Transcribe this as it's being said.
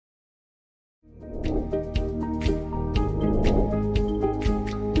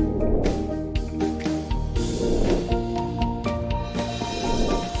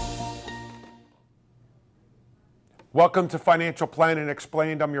Welcome to Financial Planning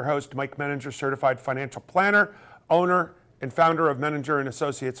Explained. I'm your host, Mike Menninger, certified financial planner, owner, and founder of Menninger and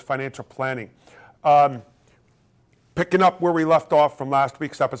Associates Financial Planning. Picking up where we left off from last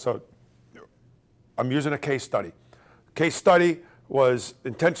week's episode, I'm using a case study. Case study was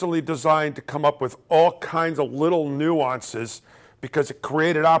intentionally designed to come up with all kinds of little nuances because it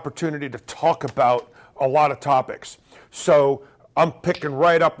created opportunity to talk about a lot of topics. So I'm picking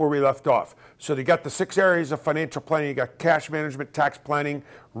right up where we left off. So you got the 6 areas of financial planning. You got cash management, tax planning,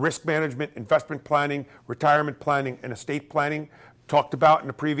 risk management, investment planning, retirement planning, and estate planning. Talked about in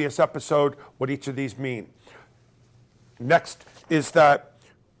the previous episode what each of these mean. Next is that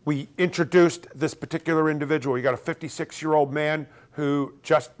we introduced this particular individual. You got a 56-year-old man who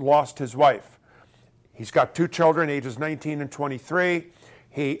just lost his wife. He's got 2 children, ages 19 and 23.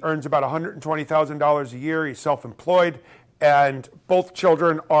 He earns about $120,000 a year. He's self-employed, and both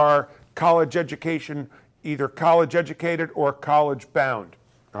children are college education, either college educated or college bound.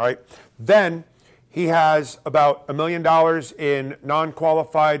 All right. Then he has about $1 million in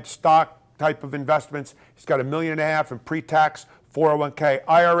non-qualified stock type of investments. He's got $1.5 million in pre-tax 401k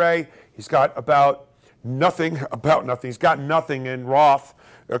IRA. He's got about nothing. He's got nothing in Roth.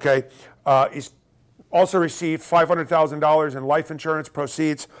 Okay. He's also received $500,000 in life insurance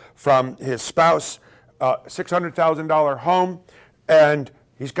proceeds from his spouse, $600,000 home, and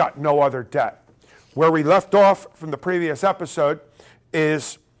he's got no other debt. Where we left off from the previous episode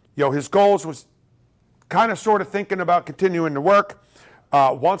is, his goals was kind of sort of thinking about continuing to work,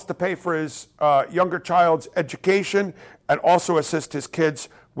 wants to pay for his younger child's education and also assist his kids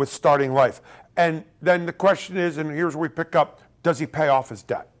with starting life. And then the question is, and here's where we pick up, does he pay off his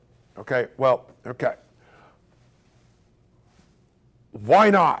debt? Okay, why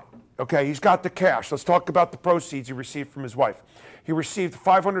not? Okay, he's got the cash. Let's talk about the proceeds he received from his wife. He received a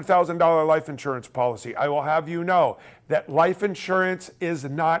 $500,000 life insurance policy. I will have you know that life insurance is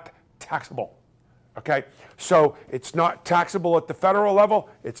not taxable. Okay, so it's not taxable at the federal level.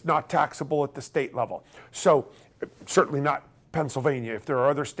 It's not taxable at the state level. So certainly not Pennsylvania. If there are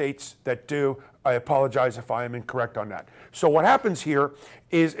other states that do, I apologize if I am incorrect on that. So what happens here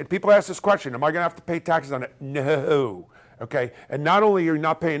is, and people ask this question, am I going to have to pay taxes on it? No. Okay, and not only are you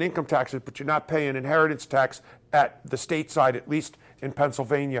not paying income taxes, but you're not paying inheritance tax at the state side, at least in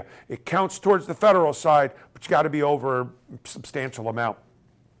Pennsylvania. It counts towards the federal side, but you got to be over a substantial amount.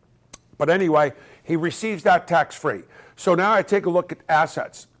 But anyway, he receives that tax-free. So now I take a look at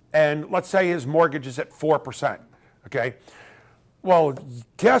assets, and let's say his mortgage is at 4%, okay? Well,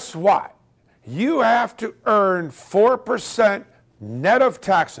 guess what? You have to earn 4% net of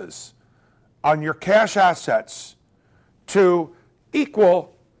taxes on your cash assets to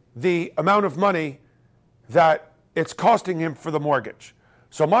equal the amount of money that it's costing him for the mortgage.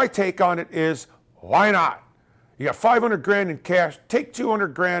 So my take on it is, why not? You got $500,000 in cash, take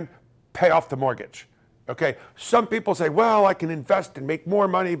 $200,000, pay off the mortgage. Okay. Some people say, well, I can invest and make more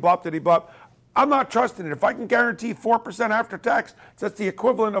money, blah, blah, blah. I'm not trusting it. If I can guarantee 4% after tax, that's the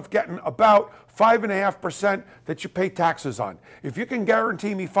equivalent of getting about 5.5% that you pay taxes on. If you can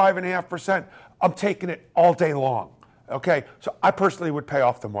guarantee me 5.5%, I'm taking it all day long. Okay, so I personally would pay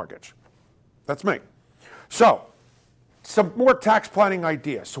off the mortgage. That's me. So, some more tax planning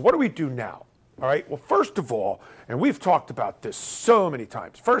ideas. So what do we do now? All right, well, first of all, and we've talked about this so many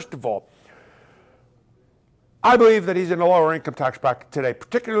times. First of all, I believe that he's in a lower income tax bracket today,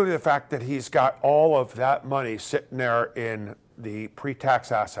 particularly the fact that he's got all of that money sitting there in the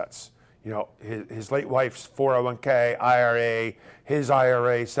pre-tax assets. His late wife's 401k, IRA, his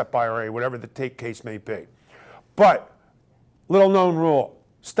IRA, SEP IRA, whatever the case may be. But little known rule,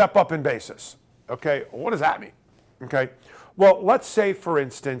 step up in basis. Okay, what does that mean? Okay, well, let's say, for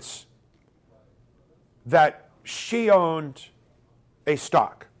instance, that she owned a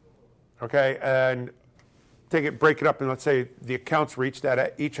stock, okay, and break it up, and let's say the accounts each had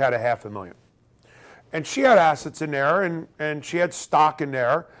 $500,000. And she had assets in there, and she had stock in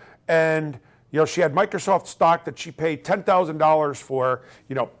there, and she had Microsoft stock that she paid $10,000 for,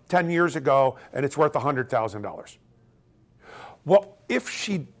 10 years ago, and it's worth $100,000. Well, if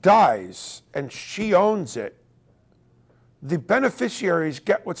she dies and she owns it, the beneficiaries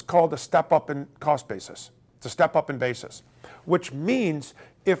get what's called a step up in cost basis. It's a step up in basis, which means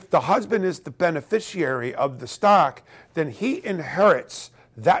if the husband is the beneficiary of the stock, then he inherits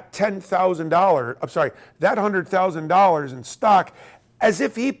that $100,000 in stock as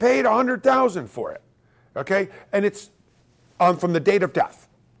if he paid $100,000 for it. Okay, and it's from the date of death.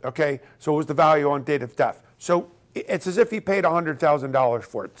 Okay, so it was the value on date of death. So it's as if he paid $100,000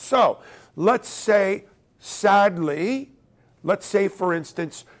 for it. So let's say, sadly, let's say, for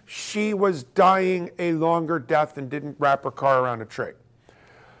instance, she was dying a longer death and didn't wrap her car around a tree,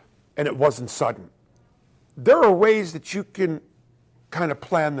 and it wasn't sudden. There are ways that you can kind of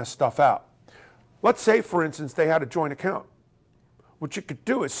plan this stuff out. Let's say, for instance, they had a joint account. What you could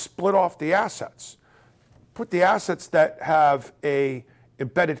do is split off the assets. Put the assets that have a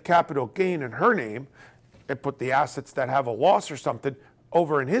embedded capital gain in her name, and put the assets that have a loss or something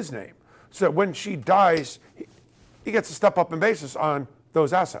over in his name. So that when she dies, he gets a step up in basis on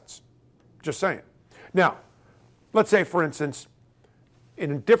those assets. Just saying. Now, let's say, for instance,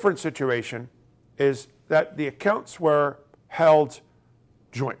 in a different situation is that the accounts were held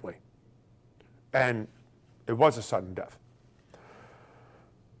jointly and it was a sudden death.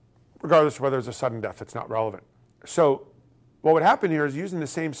 Regardless of whether it's a sudden death, it's not relevant. So what would happen here is, using the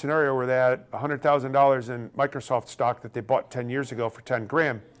same scenario where they had $100,000 in Microsoft stock that they bought 10 years ago for 10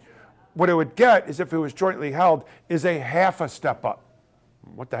 grand, what it would get is, if it was jointly held, is a half a step up.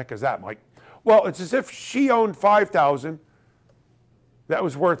 What the heck is that, Mike? Well, it's as if she owned 5,000, that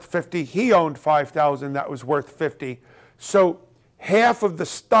was worth 50. He owned 5,000, that was worth 50. So half of the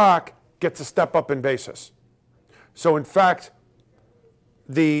stock gets a step up in basis. So in fact,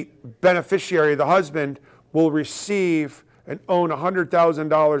 the beneficiary, the husband, will receive and own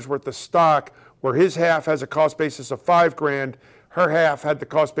 $100,000 worth of stock, where his half has a cost basis of 5 grand, her half had the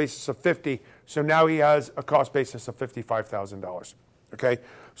cost basis of 50, so now he has a cost basis of $55,000. Okay,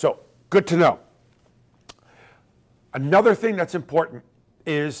 so good to know. Another thing that's important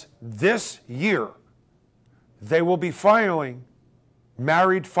is, this year they will be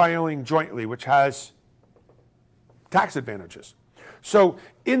married filing jointly, which has tax advantages. So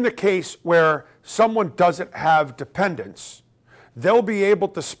in the case where someone doesn't have dependents, they'll be able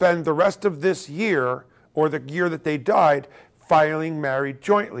to spend the rest of this year, or the year that they died, filing married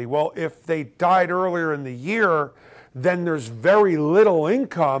jointly. Well, if they died earlier in the year, then there's very little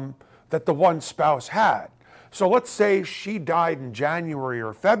income that the one spouse had. So let's say she died in January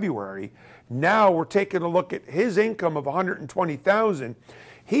or February. Now we're taking a look at his income of $120,000.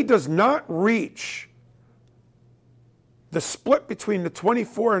 He does not reach the split between the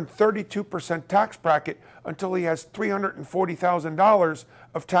 24 and 32% tax bracket until he has $340,000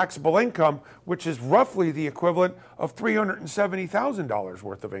 of taxable income, which is roughly the equivalent of $370,000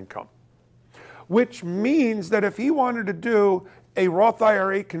 worth of income. Which means that if he wanted to do a Roth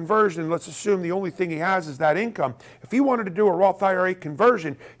IRA conversion, let's assume the only thing he has is that income. If he wanted to do a Roth IRA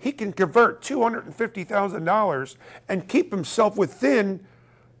conversion, he can convert $250,000 and keep himself within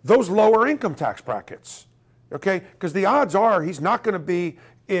those lower income tax brackets. Okay, because the odds are he's not going to be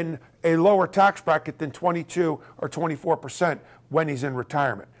in a lower tax bracket than 22 or 24% when he's in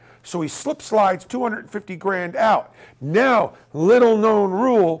retirement. So he slip slides 250 grand out. Now, little known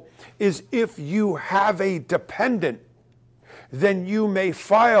rule is, if you have a dependent, then you may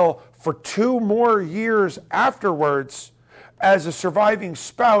file for 2 more years afterwards as a surviving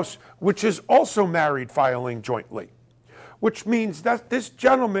spouse, which is also married filing jointly. Which means that this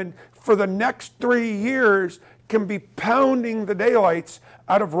gentleman, for the next 3 years, can be pounding the daylights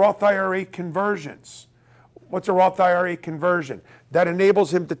out of Roth IRA conversions. What's a Roth IRA conversion? That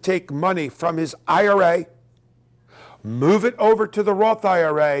enables him to take money from his IRA, move it over to the Roth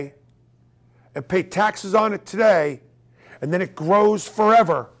IRA, and pay taxes on it today, and then it grows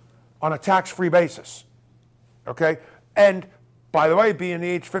forever on a tax-free basis. Okay? And by the way, being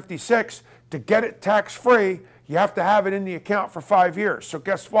age 56, to get it tax-free, you have to have it in the account for 5 years. So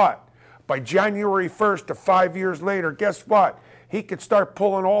guess what? By January 1st to 5 years later, guess what? He could start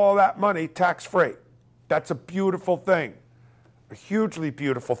pulling all of that money tax-free. That's a beautiful thing. A hugely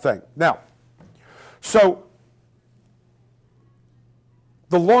beautiful thing. Now, so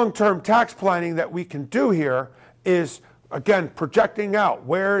the long-term tax planning that we can do here is, again, projecting out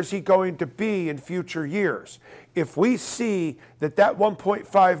where is he going to be in future years. If we see that that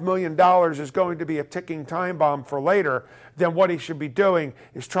 $1.5 million is going to be a ticking time bomb for later, then what he should be doing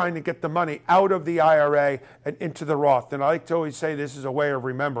is trying to get the money out of the IRA and into the Roth. And I like to always say this is a way of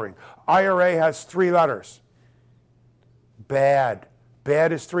remembering. IRA has 3 letters. Bad.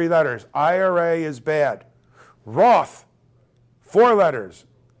 Bad is 3 letters. IRA is bad. Roth, 4 letters.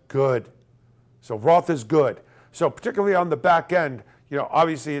 Good. So Roth is good. So particularly on the back end, you know,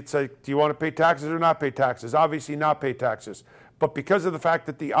 obviously it's like, do you want to pay taxes or not pay taxes? Obviously not pay taxes. But because of the fact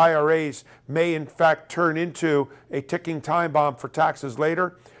that the IRAs may in fact turn into a ticking time bomb for taxes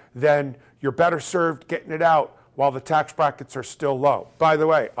later, then you're better served getting it out while the tax brackets are still low. By the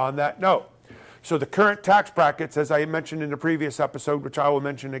way, on that note, So the current tax brackets, as I mentioned in the previous episode, which I will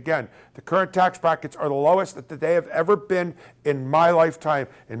mention again, the current tax brackets are the lowest that they have ever been in my lifetime.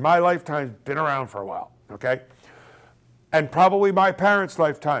 In my lifetime, been around for a while, okay? And probably my parents'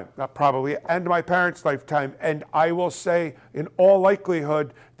 lifetime, not probably, and my parents' lifetime. And I will say, in all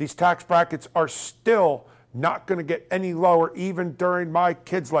likelihood, these tax brackets are still not going to get any lower even during my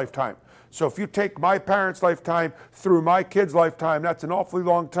kids' lifetime. So if you take my parents' lifetime through my kids' lifetime, that's an awfully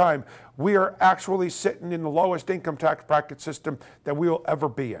long time. We are actually sitting in the lowest income tax bracket system that we will ever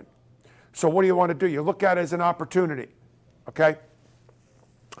be in. So what do you want to do? You look at it as an opportunity, okay?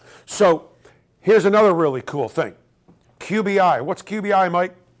 So here's another really cool thing. QBI. What's QBI,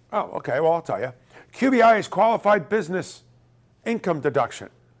 Mike? Oh, okay, well, I'll tell you. QBI is Qualified Business Income Deduction.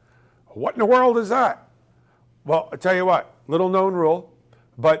 What in the world is that? Well, I'll tell you what, little known rule,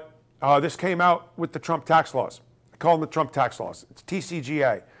 but this came out with the Trump tax laws. I call them the Trump tax laws. It's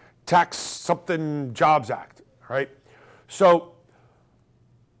TCJA, Tax Something Jobs Act, all right? So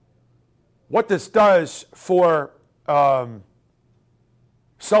what this does for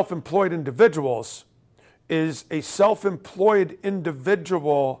self-employed individuals is a self-employed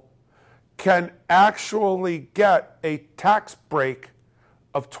individual can actually get a tax break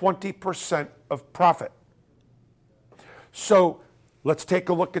of 20% of profit. So let's take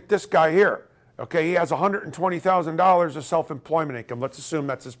a look at this guy here. Okay, he has $120,000 of self-employment income. Let's assume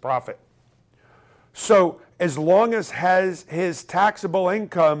that's his profit. So as long as his taxable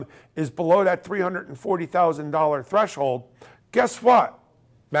income is below that $340,000 threshold, guess what?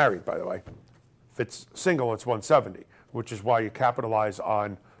 Married, by the way. If it's single, it's 170, which is why you capitalize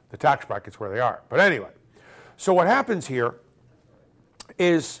on the tax brackets where they are. But anyway, so what happens here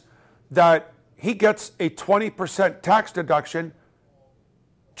is that he gets a 20% tax deduction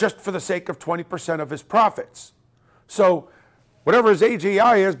just for the sake of 20% of his profits. So whatever his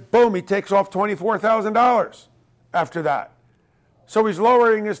AGI is, boom, he takes off $24,000 after that. So he's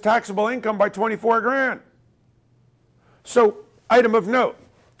lowering his taxable income by 24 grand. So item of note,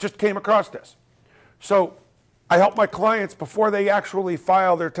 just came across this. So I help my clients before they actually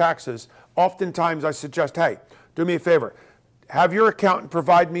file their taxes. Oftentimes I suggest, hey, do me a favor, have your accountant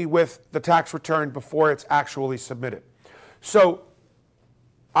provide me with the tax return before it's actually submitted. So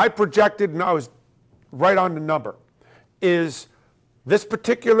I projected, and I was right on the number, is this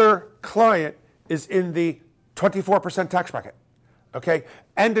particular client is in the 24% tax bracket, okay?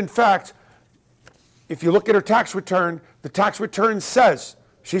 And in fact, if you look at her tax return, the tax return says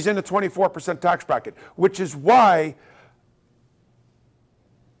she's in the 24% tax bracket, which is why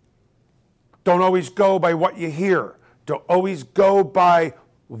don't always go by what you hear. Don't always go by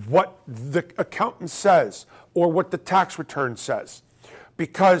what the accountant says or what the tax return says.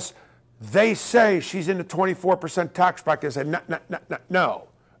 Because they say she's in the 24% tax bracket. I say, no,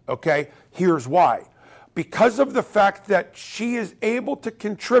 okay? Here's why. Because of the fact that she is able to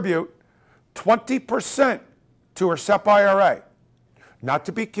contribute 20% to her SEP IRA, not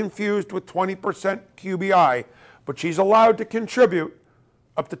to be confused with 20% QBI, but she's allowed to contribute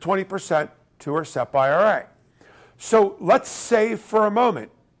up to 20% to her SEP IRA. So let's say for a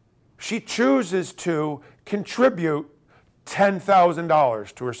moment, she chooses to contribute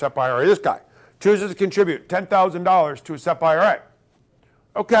 $10,000 to her SEP IRA. This guy chooses to contribute $10,000 to a SEP IRA.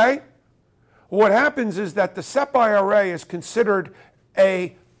 Okay? What happens is that the SEP IRA is considered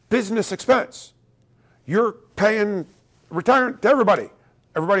a business expense. You're paying retirement to everybody.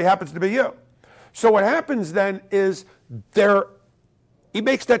 Everybody happens to be you. So what happens then is he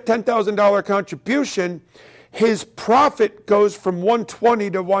makes that $10,000 contribution. His profit goes from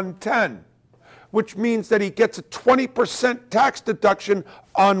 120 to 110, which means that he gets a 20% tax deduction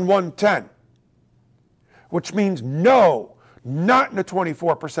on 110, which means no, not in a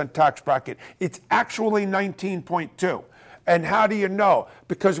 24% tax bracket. It's actually 19.2. And how do you know?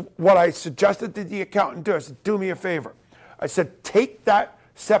 Because what I suggested to the accountant do, I said, do me a favor. I said, take that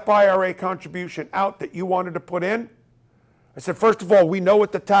SEP IRA contribution out that you wanted to put in. I said, first of all, we know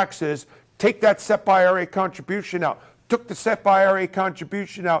what the tax is. Take that SEP IRA contribution out. Took the SEP IRA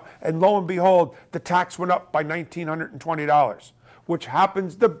contribution out, and lo and behold, the tax went up by $1,920, which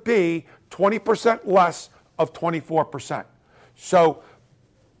happens to be 20% less of 24%. So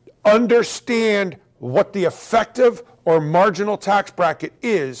understand what the effective or marginal tax bracket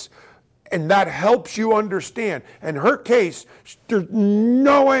is, and that helps you understand. In her case, there's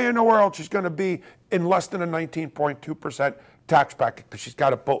no way in the world she's going to be in less than a 19.2% tax bracket because she's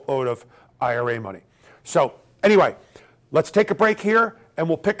got a boatload of IRA money. So anyway, let's take a break here and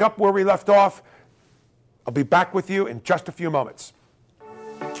we'll pick up where we left off. I'll be back with you in just a few moments.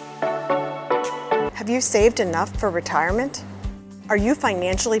 Have you saved enough for retirement? Are you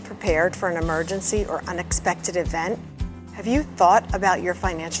financially prepared for an emergency or unexpected event? Have you thought about your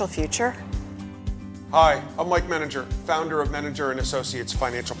financial future? Hi, I'm Mike Menninger, founder of Menninger & Associates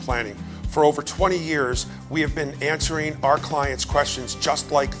Financial Planning. For over 20 years, we have been answering our clients' questions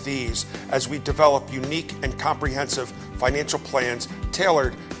just like these as we develop unique and comprehensive financial plans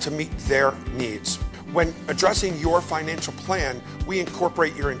tailored to meet their needs. When addressing your financial plan, we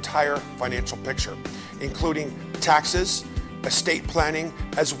incorporate your entire financial picture, including taxes, estate planning,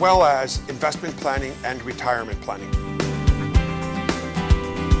 as well as investment planning and retirement planning.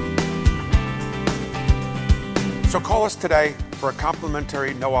 So call us today for a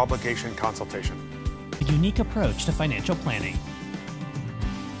complimentary, no-obligation consultation. A unique approach to financial planning.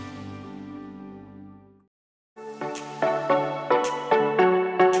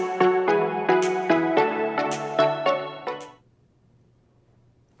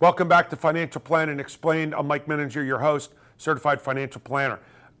 Welcome back to Financial Planning Explained. I'm Mike Menninger, your host, certified financial planner.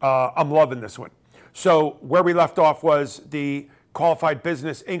 I'm loving this one. So where we left off was the qualified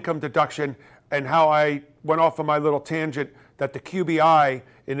business income deduction and how I went off on my little tangent that the QBI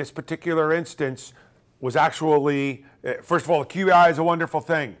in this particular instance was actually, first of all, the QBI is a wonderful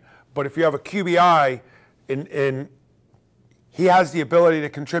thing, but if you have a QBI, he has the ability to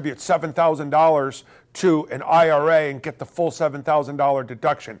contribute $7,000 to an IRA and get the full $7,000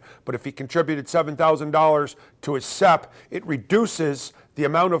 deduction. But if he contributed $7,000 to his SEP, it reduces the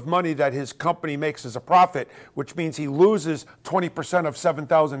amount of money that his company makes as a profit, which means he loses 20% of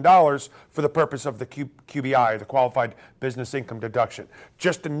 $7,000 for the purpose of the QBI, the Qualified Business Income Deduction.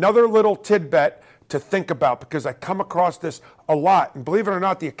 Just another little tidbit to think about, because I come across this a lot, and believe it or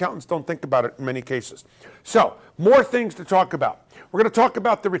not, the accountants don't think about it in many cases. So, more things to talk about. We're going to talk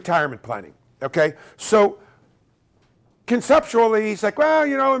about the retirement planning, okay? So, conceptually, he's like, well,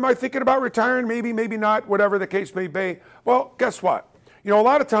 am I thinking about retiring? Maybe, maybe not, whatever the case may be. Well, guess what? A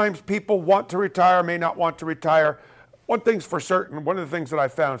lot of times people want to retire, may not want to retire. One thing's for certain, one of the things that I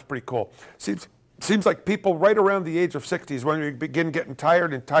found is pretty cool. Seems like people right around the age of 60 is when we begin getting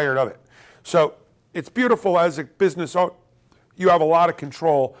tired and tired of it. So it's beautiful as a business owner. You have a lot of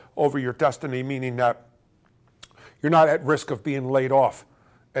control over your destiny, meaning that you're not at risk of being laid off.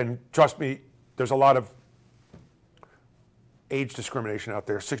 And trust me, there's a lot of age discrimination out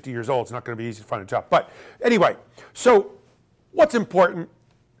there. 60 years old, it's not going to be easy to find a job. But anyway, so what's important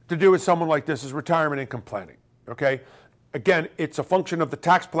to do with someone like this is retirement income planning, okay? Again, it's a function of the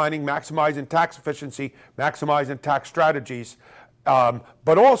tax planning, maximizing tax efficiency, maximizing tax strategies,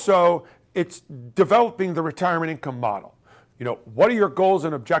 but also it's developing the retirement income model. What are your goals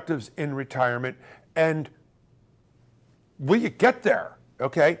and objectives in retirement, and will you get there,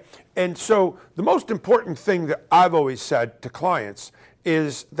 okay? And so the most important thing that I've always said to clients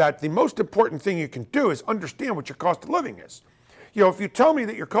is that the most important thing you can do is understand what your cost of living is. If you tell me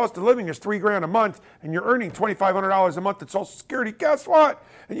that your cost of living is $3,000 a month and you're earning $2,500 a month at Social Security, guess what?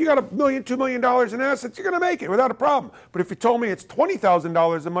 And you got $1 million, $2 million in assets, you're going to make it without a problem. But if you told me it's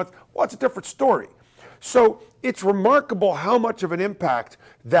 $20,000 a month, well, it's a different story. So it's remarkable how much of an impact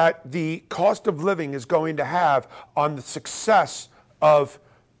that the cost of living is going to have on the success of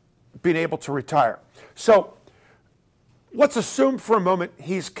being able to retire. So let's assume for a moment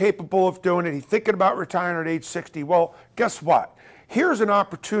he's capable of doing it. He's thinking about retiring at age 60. Well, guess what? Here's an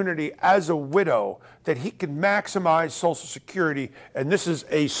opportunity as a widow that he can maximize Social Security, and this is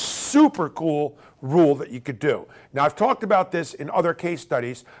a super cool rule that you could do. Now, I've talked about this in other case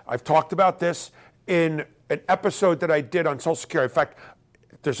studies. I've talked about this in an episode that I did on Social Security. In fact,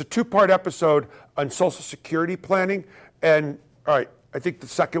 there's a two-part episode on Social Security planning, and all right, I think the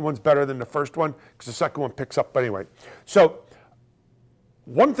second one's better than the first one because the second one picks up. But anyway, so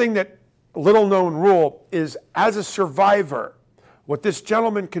one thing that little known rule is as a survivor, what this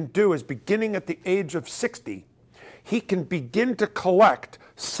gentleman can do is beginning at the age of 60, he can begin to collect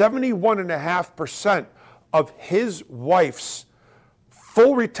 71.5% of his wife's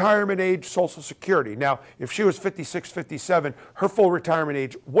full retirement age Social Security. Now, if she was 56, 57, her full retirement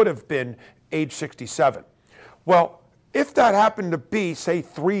age would have been age 67. Well, if that happened to be, say,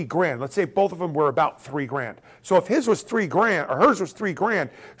 $3,000, let's say both of them were about $3,000. So if his was $3,000 or hers was $3,000,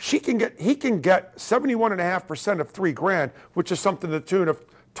 he can get 71.5% of $3,000, which is something to the tune of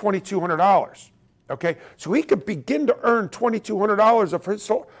 $2,200. Okay, so he could begin to earn $2,200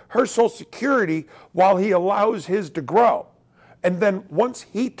 of her Social Security while he allows his to grow. And then once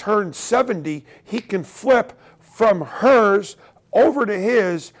he turns 70, he can flip from hers over to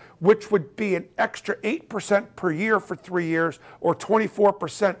his, which would be an extra 8% per year for 3 years, or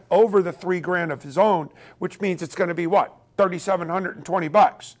 24% over the $3,000 of his own, which means it's going to be what?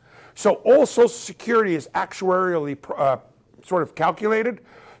 $3,720. So all Social Security is actuarially sort of calculated.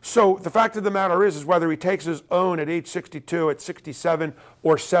 So the fact of the matter is whether he takes his own at age 62, at 67,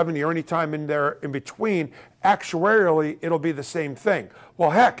 or 70, or any time in there in between, actuarially, it'll be the same thing. Well,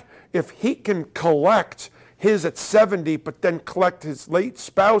 heck, if he can collect his at 70, but then collect his late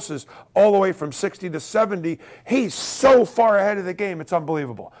spouses all the way from 60 to 70, he's so far ahead of the game, it's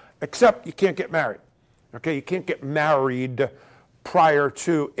unbelievable. Except you can't get married. Okay, you can't get married prior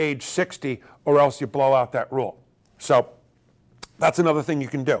to age 60, or else you blow out that rule. So that's another thing you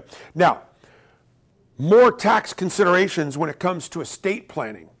can do. Now, more tax considerations when it comes to estate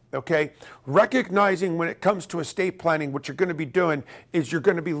planning, okay? Recognizing when it comes to estate planning, what you're going to be doing is you're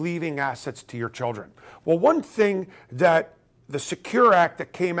going to be leaving assets to your children. Well, one thing that the Secure Act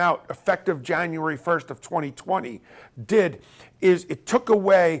that came out effective January 1st of 2020 did is it took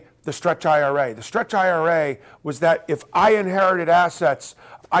away the stretch IRA. The stretch IRA was that if I inherited assets,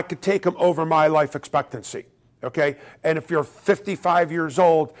 I could take them over my life expectancy. Okay, and if you're 55 years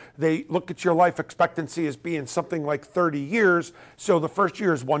old, they look at your life expectancy as being something like 30 years. So the first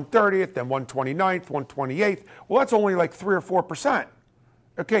year is 130th, then 129th, 128th. Well, that's only like 3 or 4%.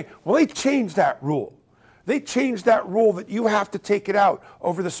 Okay, well, they changed that rule. They changed that rule that you have to take it out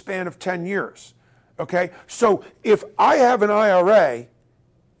over the span of 10 years. Okay, so if I have an IRA,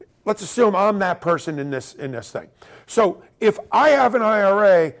 let's assume I'm that person in this thing. So if I have an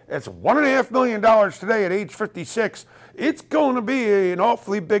IRA, it's $1.5 million today at age 56, it's going to be an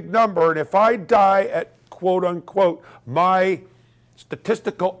awfully big number. And if I die at quote unquote my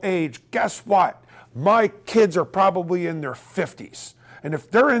statistical age, guess what? My kids are probably in their 50s. And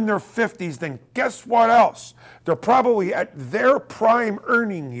if they're in their 50s, then guess what else? They're probably at their prime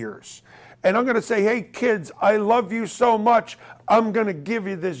earning years. And I'm going to say, hey, kids, I love you so much. I'm going to give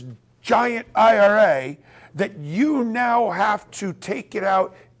you this giant IRA that you now have to take it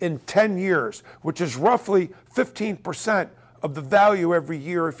out in 10 years, which is roughly 15% of the value every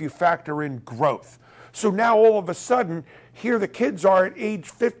year if you factor in growth. So now all of a sudden, here the kids are at age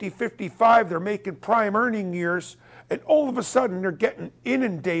 50, 55, they're making prime earning years, and all of a sudden they're getting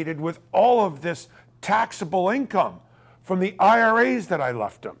inundated with all of this taxable income from the IRAs that I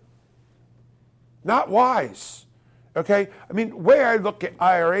left them. Not wise. Okay, I mean, the way I look at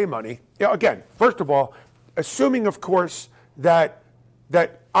IRA money, again, first of all, assuming, of course, that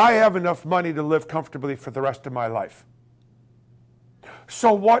I have enough money to live comfortably for the rest of my life.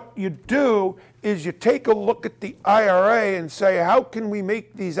 So what you do is you take a look at the IRA and say, how can we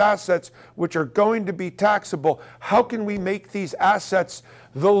make these assets, which are going to be taxable, how can we make these assets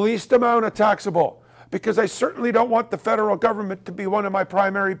the least amount of taxable? Because I certainly don't want the federal government to be one of my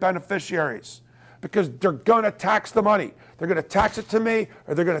primary beneficiaries, because they're going to tax the money. They're going to tax it to me,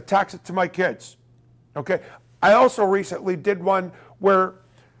 or they're going to tax it to my kids. Okay. I also recently did one where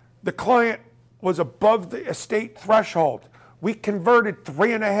the client was above the estate threshold. We converted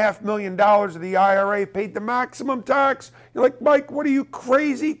 $3.5 million of the IRA, paid the maximum tax. You're like, Mike, what are you,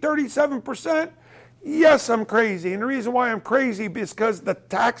 crazy? 37%? Yes, I'm crazy. And the reason why I'm crazy is because the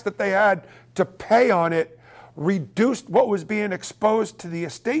tax that they had to pay on it reduced what was being exposed to the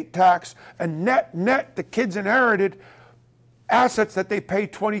estate tax, and net, the kids inherited assets that they pay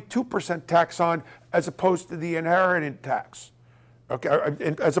 22% tax on as opposed to the inheritance tax. Okay,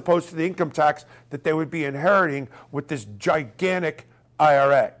 as opposed to the income tax that they would be inheriting with this gigantic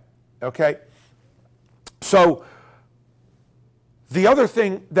IRA. Okay, so the other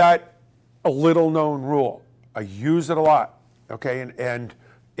thing that a little known rule, I use it a lot, okay, and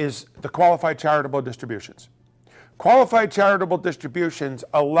is the qualified charitable distributions. Qualified charitable distributions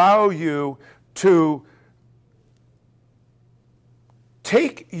allow you to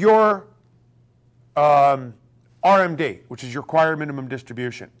take your RMD, which is your required minimum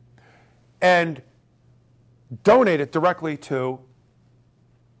distribution, and donate it directly to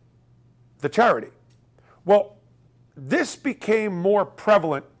the charity. Well, this became more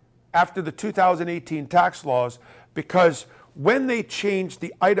prevalent after the 2018 tax laws, because when they changed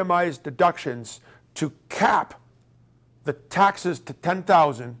the itemized deductions to cap the taxes to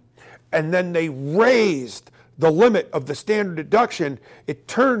 $10,000, and then they raised the limit of the standard deduction, it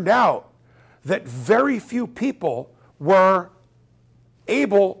turned out that very few people were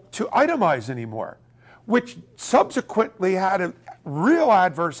able to itemize anymore, which subsequently had a real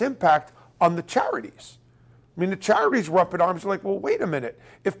adverse impact on the charities. I mean, the charities were up in arms, like, well, wait a minute.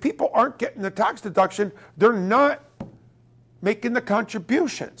 If people aren't getting the tax deduction, they're not making the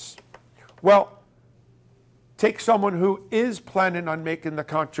contributions. Well, take someone who is planning on making the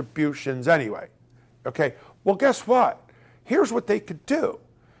contributions anyway. Okay, well, guess what? Here's what they could do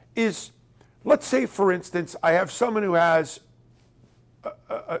is, let's say, for instance, I have someone who has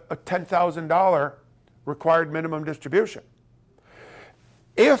a $10,000 required minimum distribution.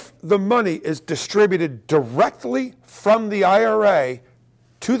 If the money is distributed directly from the IRA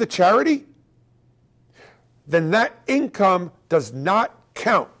to the charity, then that income does not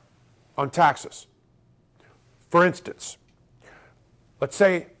count on taxes. For instance, let's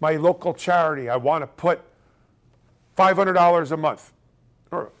say my local charity, I want to put $500 a month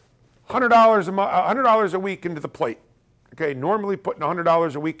or $100 a week into the plate. Okay, normally putting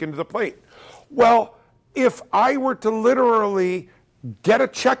 $100 a week into the plate. Well, if I were to literally get a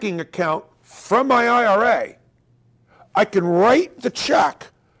checking account from my IRA, I can write the check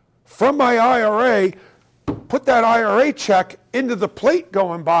from my IRA, put that IRA check into the plate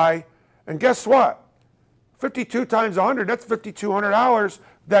going by, and guess what? 52 times 100, that's $5,200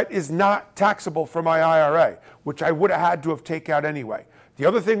 that is not taxable for my IRA, which I would have had to have taken out anyway. The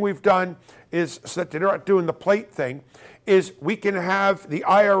other thing we've done is, so that they're not doing the plate thing, is we can have the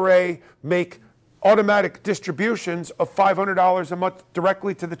IRA make automatic distributions of $500 a month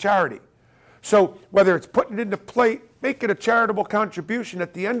directly to the charity. So whether it's putting it in the plate, make it a charitable contribution,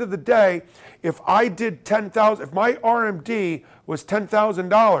 at the end of the day, if I did $10,000, if my RMD was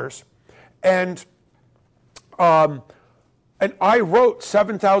 $10,000 and I wrote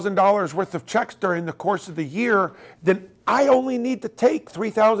 $7,000 worth of checks during the course of the year, then I only need to take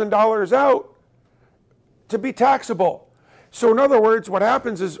 $3,000 out to be taxable. So in other words, what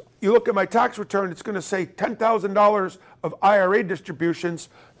happens is you look at my tax return, it's going to say $10,000 of IRA distributions,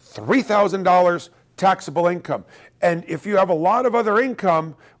 $3,000 taxable income. And if you have a lot of other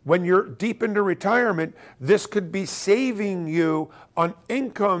income, when you're deep into retirement, this could be saving you on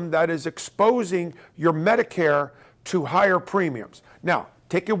income that is exposing your Medicare to higher premiums. Now,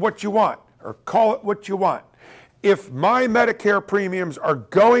 take it what you want, or call it what you want. If my Medicare premiums are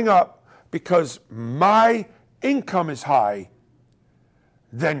going up because my income is high,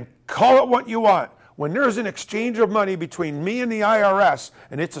 then call it what you want. When there's an exchange of money between me and the IRS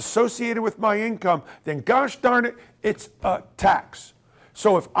and it's associated with my income, then gosh darn it, it's a tax.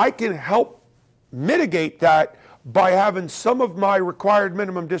 So if I can help mitigate that by having some of my required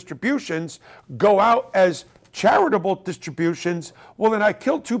minimum distributions go out as charitable distributions, well, then I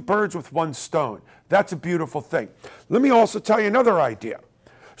killed two birds with one stone. That's a beautiful thing. Let me also tell you another idea.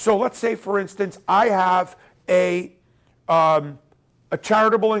 So let's say, for instance, I have a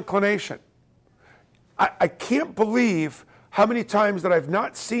charitable inclination. I can't believe how many times that I've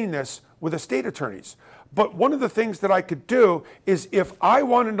not seen this with estate attorneys. But one of the things that I could do is, if I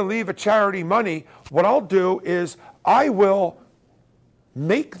wanted to leave a charity money, what I'll do is I will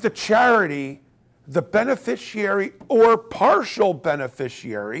make the charity the beneficiary or partial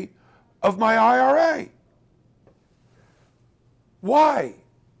beneficiary of my IRA. Why?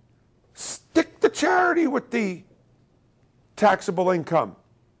 Stick the charity with the taxable income.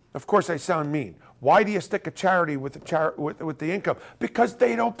 Of course, I sound mean. Why do you stick a charity with the income? Because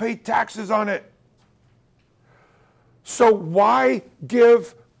they don't pay taxes on it. So why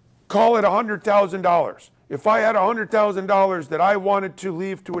call it $100,000? If I had $100,000 that I wanted to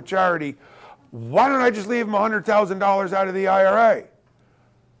leave to a charity, why don't I just leave them $100,000 out of the IRA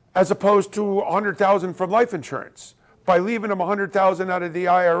as opposed to $100,000 from life insurance? By leaving them $100,000 out of the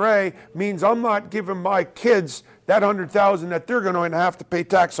IRA means I'm not giving my kids that $100,000 that they're going to have to pay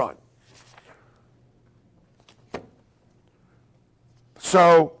tax on.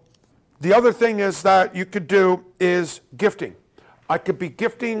 So the other thing is that you could do is gifting. I could be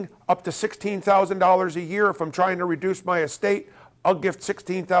gifting up to $16,000 a year. If I'm trying to reduce my estate, I'll gift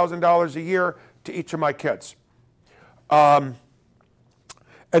 $16,000 a year to each of my kids. And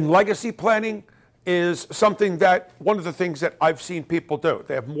legacy planning is something that, one of the things that I've seen people do.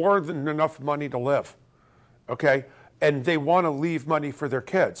 They have more than enough money to live, okay? And they want to leave money for their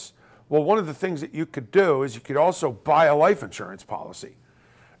kids. Well, one of the things that you could do is you could also buy a life insurance policy.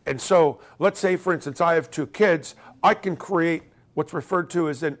 And so let's say, for instance, I have two kids. I can create what's referred to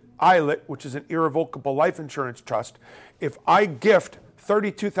as an ILIT, which is an irrevocable life insurance trust. If I gift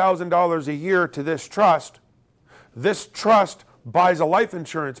 $32,000 a year to this trust buys a life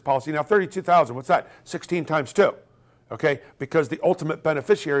insurance policy. Now, $32,000, what's that? 16 times 2, okay? Because the ultimate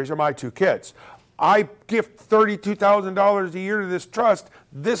beneficiaries are my two kids. I gift $32,000 a year to this trust.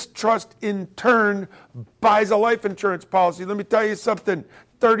 This trust, in turn, buys a life insurance policy. Let me tell you something.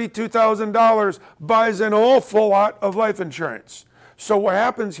 $32,000 buys an awful lot of life insurance. So what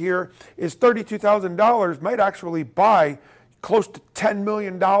happens here is $32,000 might actually buy close to $10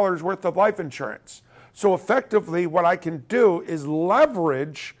 million worth of life insurance. So effectively, what I can do is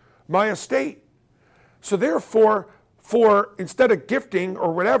leverage my estate. So therefore, instead of gifting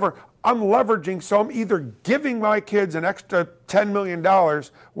or whatever, I'm leveraging. So I'm either giving my kids an extra $10 million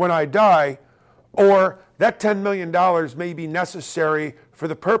when I die, or that $10 million may be necessary for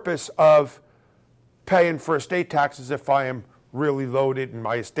the purpose of paying for estate taxes if I am really loaded in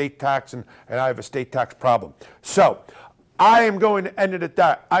my estate tax and I have a estate tax problem. So I am going to end it at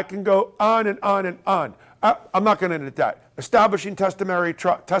that. I can go on and on and on. I'm not going to end it at that. Establishing testamentary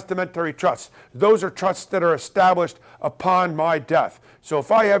trusts. Those are trusts that are established upon my death. So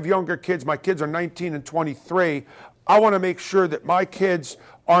if I have younger kids, my kids are 19 and 23, I want to make sure that my kids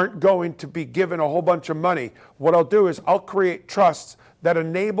aren't going to be given a whole bunch of money. What I'll do is I'll create trusts that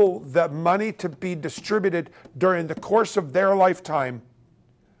enable the money to be distributed during the course of their lifetime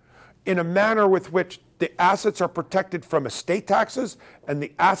in a manner with which the assets are protected from estate taxes and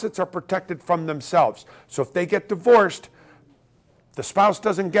the assets are protected from themselves. So if they get divorced, the spouse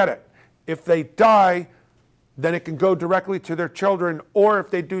doesn't get it. If they die, then it can go directly to their children. Or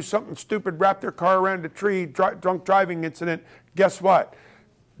if they do something stupid, wrap their car around a tree, drunk driving incident, guess what?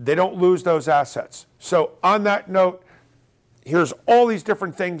 They don't lose those assets. So on that note, here's all these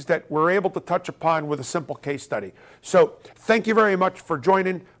different things that we're able to touch upon with a simple case study. So thank you very much for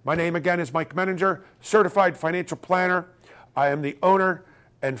joining. My name again is Mike Menninger, certified financial planner. I am the owner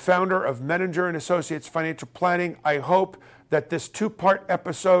and founder of Menninger and Associates Financial Planning. I hope that this two-part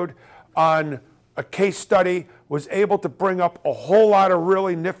episode on a case study was able to bring up a whole lot of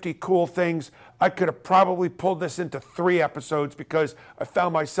really nifty, cool things. I could have probably pulled this into 3 episodes because I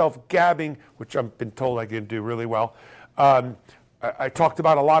found myself gabbing, which I've been told I can do really well. I talked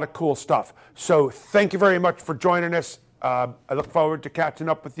about a lot of cool stuff. So thank you very much for joining us. I look forward to catching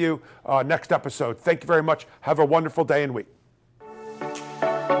up with you next episode. Thank you very much. Have a wonderful day and week.